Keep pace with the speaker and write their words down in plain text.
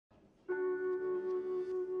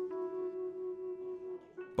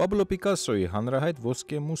Պաբլո Պիկասոյի հանրահայտ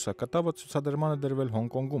ոսկե մուսա կտավը ցուցադրմանը դրվել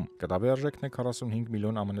Հոնկոնգում։ Կտավի արժեքն է 45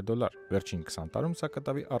 միլիոն ԱՄՆ դոլար։ Վերջին 20 տարում սա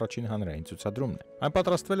կտավի առաջին հանրային ցուցադրումն է։ Այն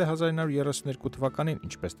պատրաստվել է 1932 թվականին,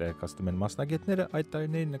 ինչպես տեղեկացնում են մասնագետները, այդ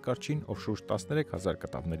տարիների նկարչին, ով շուրջ 13,000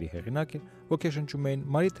 կտավների հեղինակ է, ոգեշնչում էին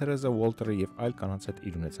Մարի Թերեզա Ուոլտերը եւ այլ կանանց հետ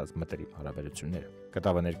իր ունեցած մտերիմ հարաբերությունները։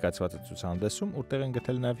 Կտավը ներկայացված է ցուցահանդեսում, որտեղ են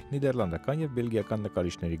գտել նաեւ նիդերլանդական եւ բելգիական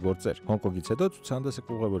նկարիչների գործեր։ Հոնկոնգից հետո ցուցահանդեսը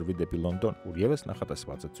կուղևորվի դեպի Լոնդոն, ուր եւս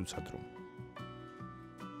նախատեսված է ցուցադրում։